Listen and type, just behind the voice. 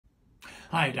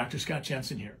Hi, Dr. Scott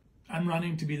Jensen here. I'm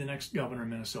running to be the next governor of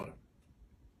Minnesota.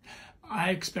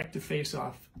 I expect to face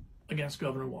off against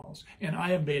Governor Walz, and I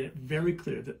have made it very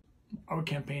clear that our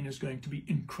campaign is going to be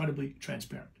incredibly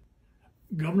transparent.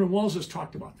 Governor Walz has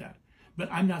talked about that, but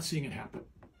I'm not seeing it happen.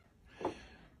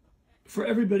 For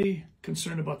everybody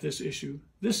concerned about this issue,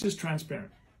 this is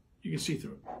transparent. You can see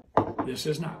through it. This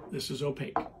is not. This is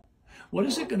opaque. What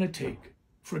is it going to take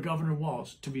for Governor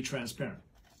Walz to be transparent?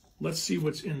 Let's see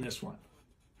what's in this one.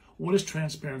 What does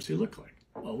transparency look like?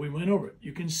 Well, we went over it.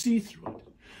 You can see through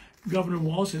it. Governor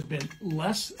Walz has been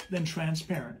less than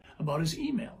transparent about his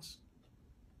emails.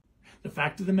 The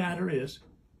fact of the matter is,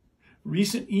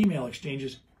 recent email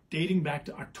exchanges dating back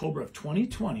to October of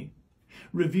 2020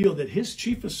 reveal that his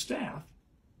chief of staff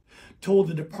told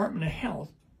the Department of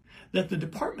Health that the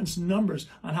department's numbers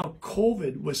on how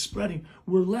COVID was spreading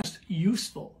were less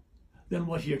useful than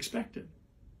what he expected.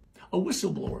 A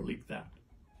whistleblower leaked that.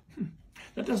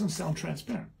 That doesn't sound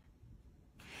transparent.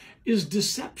 Is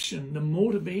deception the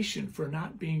motivation for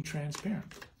not being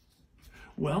transparent?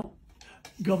 Well,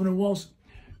 Governor Walz,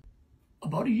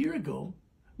 about a year ago,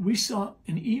 we saw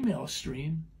an email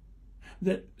stream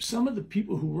that some of the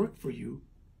people who work for you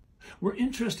were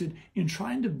interested in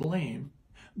trying to blame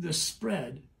the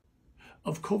spread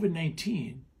of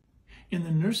COVID-19 in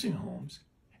the nursing homes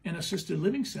and assisted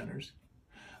living centers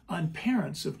on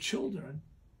parents of children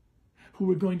who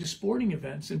were going to sporting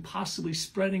events and possibly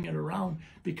spreading it around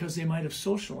because they might have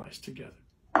socialized together.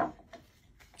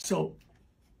 So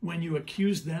when you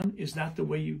accuse them, is that the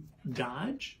way you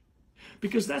dodge?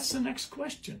 Because that's the next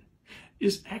question.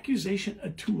 Is accusation a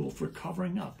tool for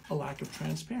covering up a lack of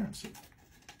transparency?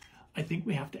 I think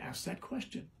we have to ask that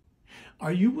question.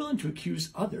 Are you willing to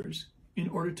accuse others in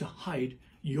order to hide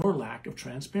your lack of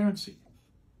transparency?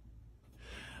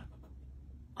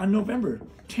 On November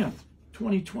 10th,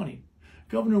 2020,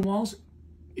 Governor Walz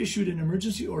issued an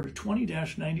emergency order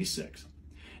 20-96,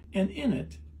 and in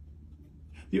it,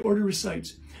 the order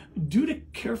recites, due to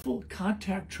careful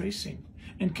contact tracing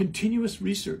and continuous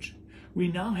research, we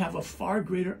now have a far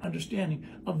greater understanding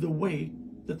of the way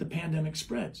that the pandemic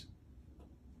spreads.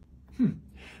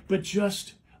 But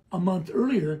just a month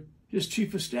earlier, his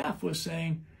chief of staff was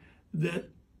saying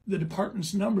that the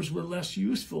department's numbers were less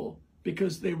useful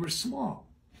because they were small.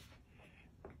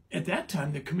 At that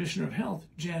time, the Commissioner of Health,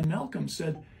 Jan Malcolm,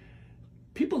 said,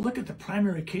 people look at the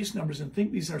primary case numbers and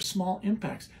think these are small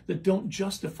impacts that don't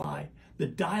justify the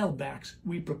dial backs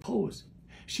we propose.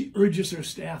 She urges her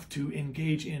staff to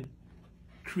engage in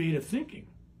creative thinking.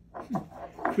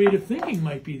 Creative thinking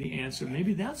might be the answer.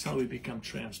 Maybe that's how we become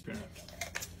transparent.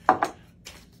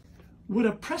 Would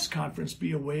a press conference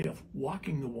be a way of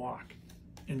walking the walk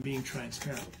and being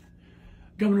transparent?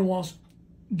 Governor Walz,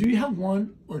 do you have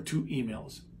one or two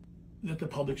emails that the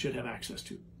public should have access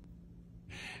to?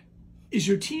 Is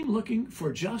your team looking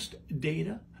for just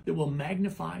data that will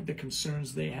magnify the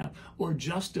concerns they have or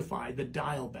justify the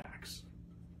dial backs?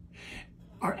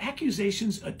 Are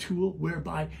accusations a tool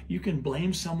whereby you can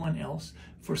blame someone else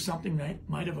for something that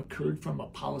might have occurred from a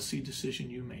policy decision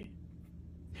you made?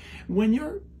 When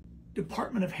your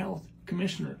Department of Health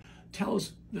commissioner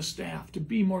tells the staff to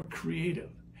be more creative,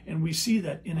 and we see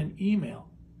that in an email,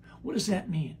 what does that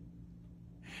mean?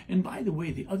 And by the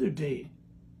way, the other day,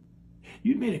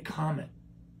 you made a comment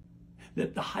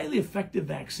that the highly effective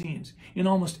vaccines in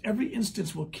almost every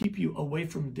instance will keep you away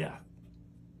from death.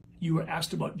 You were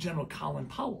asked about General Colin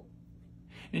Powell.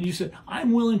 And you said,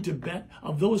 I'm willing to bet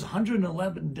of those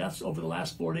 111 deaths over the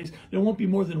last 4 days, there won't be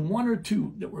more than 1 or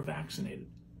 2 that were vaccinated.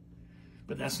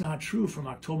 But that's not true. From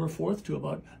October 4th to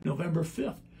about November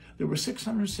 5th, there were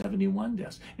 671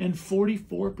 deaths, and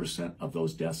 44% of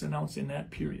those deaths announced in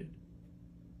that period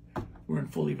were in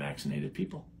fully vaccinated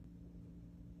people.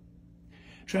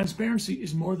 Transparency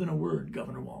is more than a word,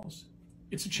 Governor Walz.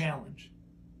 It's a challenge.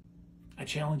 I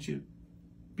challenge you.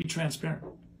 Be transparent.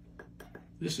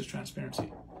 This is transparency.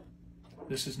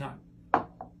 This is not.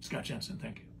 Scott Jensen,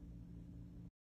 thank you.